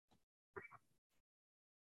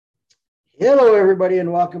Hello, everybody,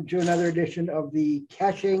 and welcome to another edition of the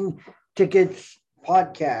Cashing Tickets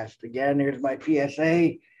Podcast. Again, here's my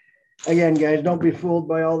PSA. Again, guys, don't be fooled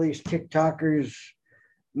by all these TikTokers,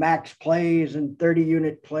 max plays and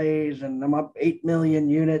 30-unit plays, and I'm up 8 million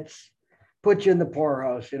units. Put you in the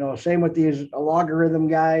poorhouse. Same with these logarithm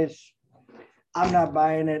guys. I'm not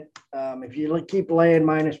buying it. If you keep laying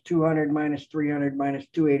minus 200, minus 300, minus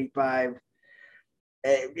 285,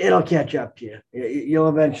 it'll catch up to you. You'll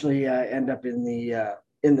eventually end up in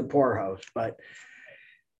the poorhouse. But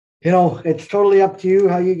it's totally up to you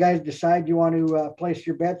how you guys decide you want to place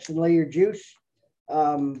your bets and lay your juice.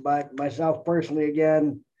 But myself personally,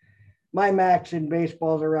 again, my max in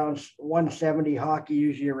baseball is around 170. Hockey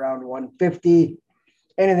usually around 150.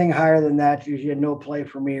 Anything higher than that's usually a no play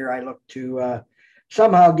for me, or I look to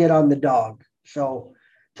somehow get on the dog. So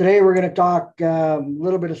today we're going to talk a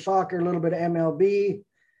little bit of soccer, a little bit of MLB,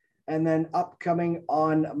 and then upcoming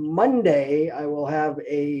on Monday, I will have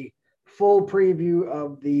a full preview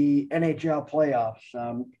of the NHL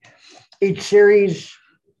playoffs. Each series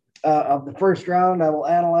of the first round, I will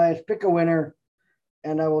analyze, pick a winner,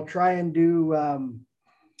 and I will try and do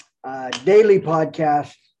daily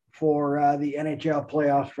podcasts for the NHL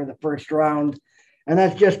playoffs for the first round. And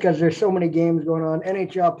that's just because there's so many games going on.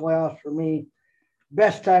 NHL playoffs for me,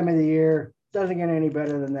 best time of the year. Doesn't get any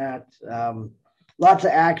better than that. Lots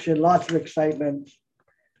of action, lots of excitement.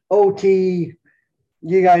 OT,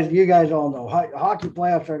 you guys all know. Hockey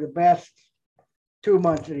playoffs are the best 2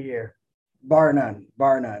 months of the year, bar none.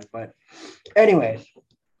 But anyways,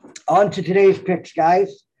 on to today's picks,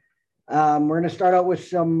 guys. We're going to start out with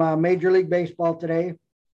some Major League Baseball today.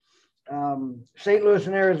 St. Louis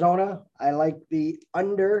and Arizona. I like the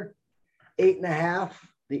under 8.5.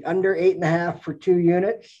 The under 8.5 for 2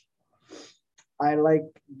 units. I like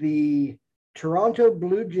the Toronto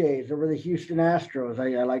Blue Jays over the Houston Astros.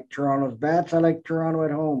 I like Toronto's bats. I like Toronto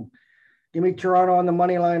at home. Give me Toronto on the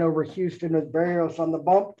money line over Houston with Barrios on the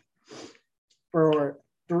bump for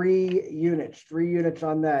 3 units. 3 units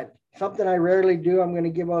on that. Something I rarely do. I'm going to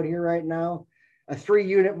give out here right now. A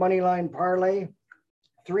 3-unit money line parlay.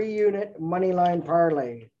 3-unit money line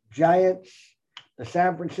parlay. Giants, the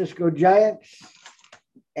San Francisco Giants,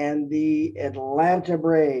 and the Atlanta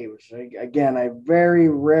Braves. Again, I very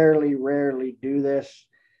rarely do this.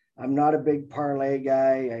 I'm not a big parlay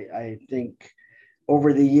guy. I think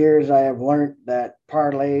over the years I have learned that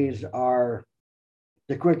parlays are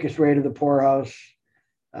the quickest way to the poorhouse.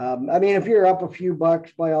 If you're up a few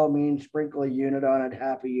bucks, by all means, sprinkle a unit on it,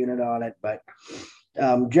 half a unit on it. But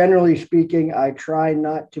generally speaking, I try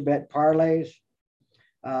not to bet parlays.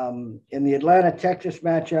 In the Atlanta-Texas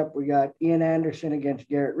matchup, we got Ian Anderson against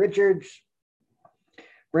Garrett Richards.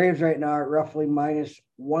 Braves right now are roughly minus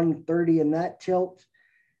 130 in that tilt.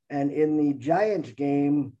 And in the Giants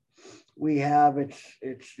game, we have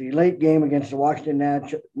it's the late game against the Washington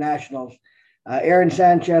Nationals. Aaron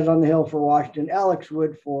Sanchez on the hill for Washington, Alex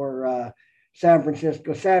Wood for San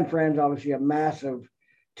Francisco. San Fran's obviously a massive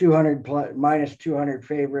 200 plus, minus 200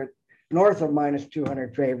 favorite, north of minus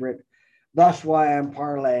 200 favorite. That's why I'm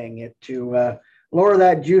parlaying it to lower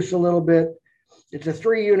that juice a little bit. It's a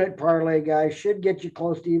 3-unit parlay, guys. Should get you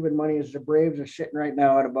close to even money, as the Braves are sitting right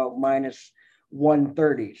now at about minus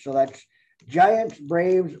 130. So that's Giants,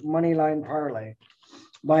 Braves, money line parlay.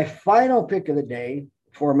 My final pick of the day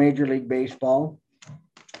for Major League Baseball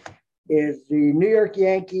is the New York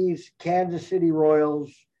Yankees, Kansas City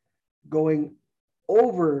Royals going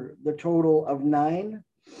over the total of 9.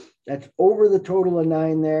 That's over the total of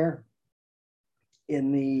 9 there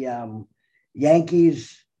in the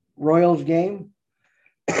Yankees-Royals game.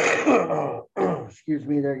 Excuse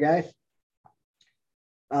me there, guys.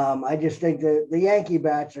 I just think that the Yankee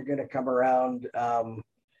bats are going to come around.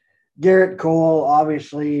 Garrett Cole,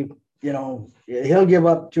 obviously, he'll give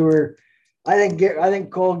up 2 or I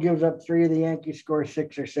think Cole gives up 3. The Yankees score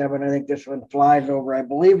 6 or 7. I think this one flies over. I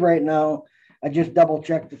believe right now, I just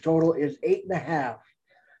double-checked, the total is 8.5.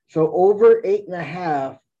 So over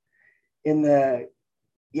 8.5 in the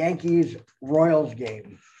Yankees-Royals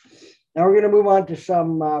game. Now we're going to move on to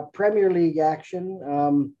some Premier League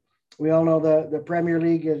action. We all know the Premier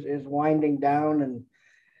League is winding down,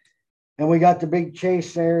 and we got the big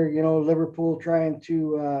chase there. Liverpool trying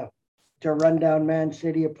to run down Man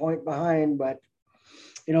City a point behind. But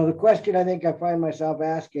the question I think I find myself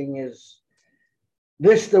asking is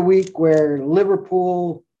this the week where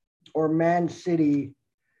Liverpool or Man City,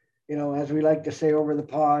 as we like to say over the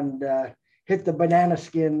pond, hit the banana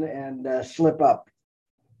skin and slip up.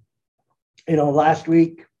 Last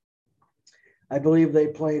week, I believe they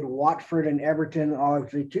played Watford and Everton,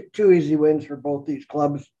 obviously two easy wins for both these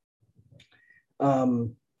clubs.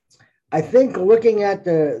 I think looking at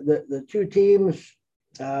the two teams,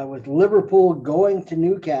 with Liverpool going to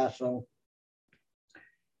Newcastle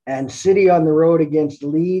and City on the road against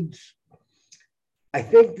Leeds, I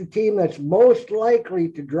think the team that's most likely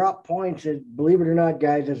to drop points is, believe it or not,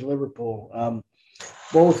 guys, is Liverpool.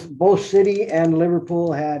 Both City and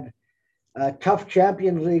Liverpool had tough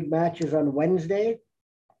Champions League matches on Wednesday.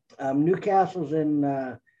 Newcastle's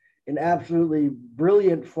in absolutely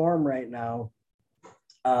brilliant form right now.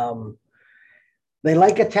 They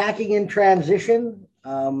like attacking in transition.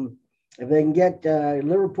 If they can get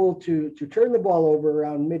Liverpool to turn the ball over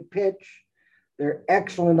around mid-pitch, they're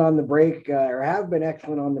excellent on the break, or have been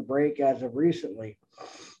excellent on the break as of recently.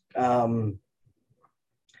 The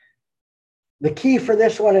key for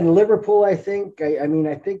this one in Liverpool, I think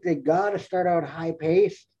they got to start out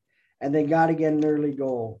high-paced, and they got to get an early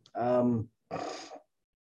goal.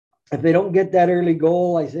 If they don't get that early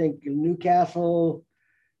goal, I think Newcastle,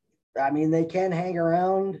 they can hang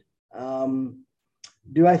around.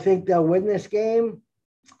 Do I think they'll win this game?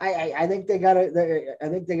 I think they got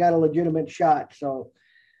a legitimate shot. So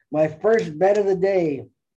my first bet of the day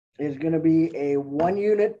is going to be a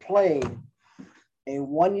one-unit play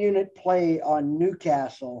on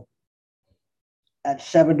Newcastle at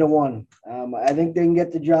 7-1. I think they can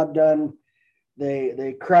get the job done.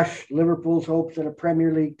 They crush Liverpool's hopes at a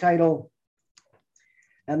Premier League title.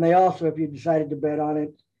 And they also, if you decided to bet on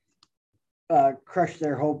it, crush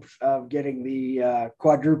their hopes of getting the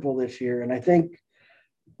quadruple this year. And I think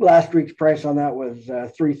last week's price on that was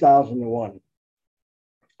 3,000 to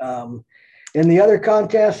 1. In the other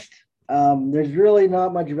contest, there's really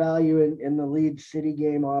not much value in the Leeds City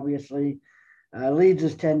game, obviously. Leeds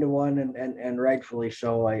is 10 to 1 and rightfully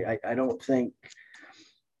so. I don't think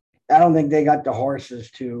they got the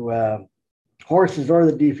horses or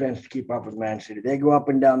the defense to keep up with Man City. They go up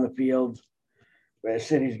and down the field.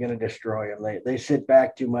 City's going to destroy them. They sit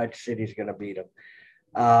back too much. City's going to beat them.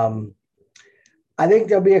 I think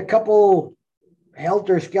there'll be a couple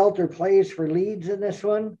helter-skelter plays for Leeds in this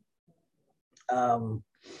one.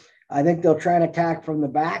 I think they'll try and attack from the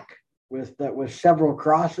back with several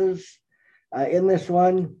crosses in this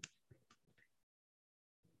one.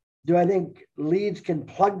 Do I think Leeds can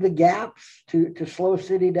plug the gaps to slow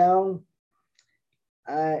City down?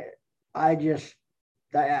 I just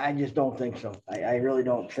don't think so. I really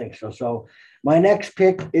don't think so. So my next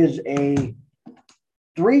pick is a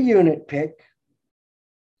 3-unit pick.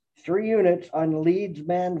 3 units on Leeds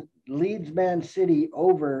Man City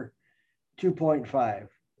over 2.5.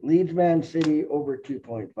 Leeds Man City over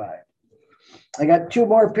 2.5. I got 2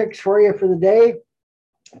 more picks for you for the day.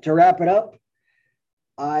 To wrap it up,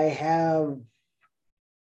 I have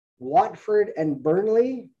Watford and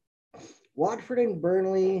Burnley. Watford and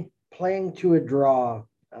Burnley playing to a draw.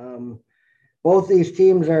 Both these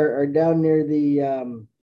teams are down near the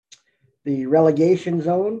relegation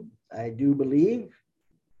zone, I do believe.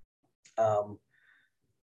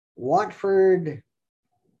 Watford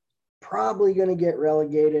probably going to get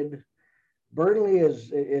relegated. Burnley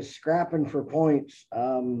is scrapping for points.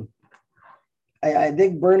 I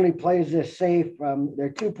think Burnley plays this safe.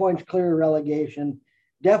 They're 2 points clear of relegation.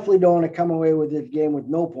 Definitely don't want to come away with this game with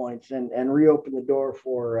no points and reopen the door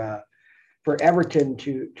for Everton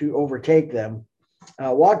to overtake them.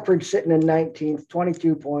 Watford sitting in 19th,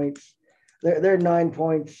 22 points. They're 9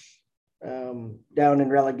 points down in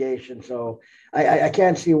relegation. So I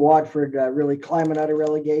can't see Watford really climbing out of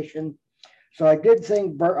relegation. So I do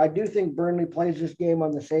think Burnley plays this game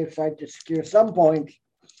on the safe side to secure some points.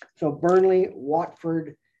 So Burnley,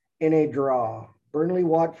 Watford in a draw. Burnley,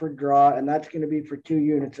 Watford draw, and that's going to be for 2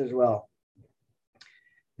 units as well.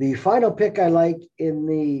 The final pick I like in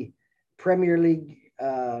the Premier League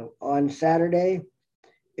on Saturday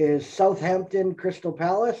is Southampton Crystal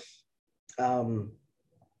Palace.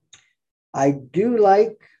 I do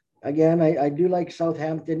like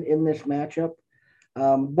Southampton in this matchup.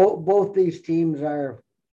 Both these teams are,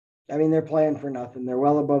 they're playing for nothing. They're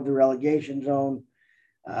well above the relegation zone.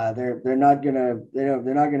 They're not gonna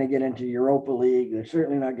get into Europa League. They're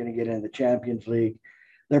certainly not going to get into the Champions League.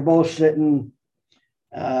 They're both sitting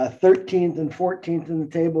 13th and 14th in the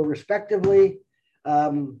table respectively.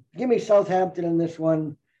 Give me Southampton in this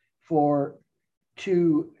one for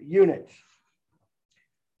 2 units.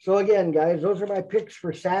 So again, guys, those are my picks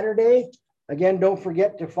for Saturday. Again, don't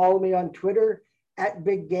forget to follow me on Twitter at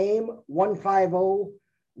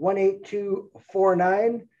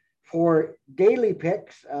BigGame150-18249 for daily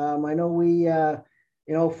picks. I know we,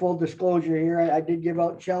 full disclosure here, I did give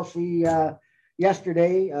out Chelsea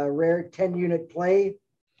yesterday, a rare 10-unit play.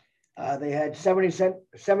 They had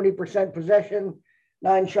 70% possession,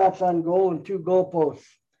 9 shots on goal, and 2 goal posts.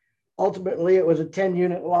 ultimately it was a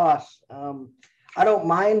 10-unit loss. I don't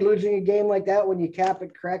mind losing a game like that when you cap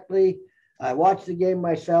it correctly. I watched the game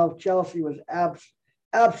myself. Chelsea was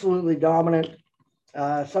absolutely dominant.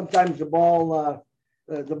 Sometimes the ball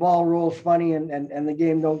rolls funny and the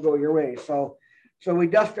game don't go your way. So we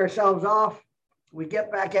dust ourselves off. We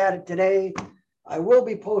get back at it today. I will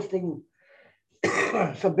be posting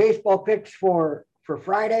some baseball picks for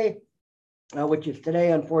Friday, which is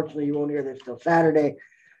today. Unfortunately, you won't hear this till Saturday,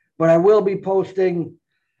 but I will be posting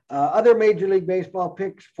other Major League Baseball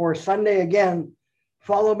picks for Sunday again.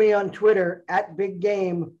 Follow me on Twitter at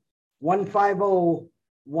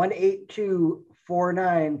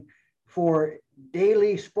BigGame150-18249 for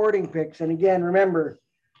daily sporting picks. And again, remember,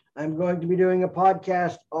 I'm going to be doing a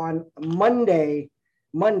podcast on Monday.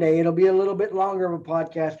 It'll be a little bit longer of a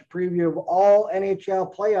podcast, a preview of all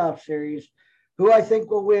NHL playoff series, who I think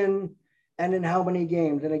will win and in how many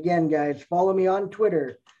games. And again, guys, follow me on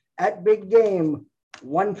Twitter at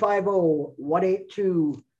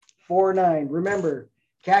BigGame150-18249. Remember,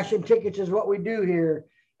 cash and tickets is what we do here,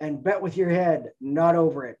 and bet with your head, not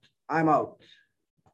over it. I'm out.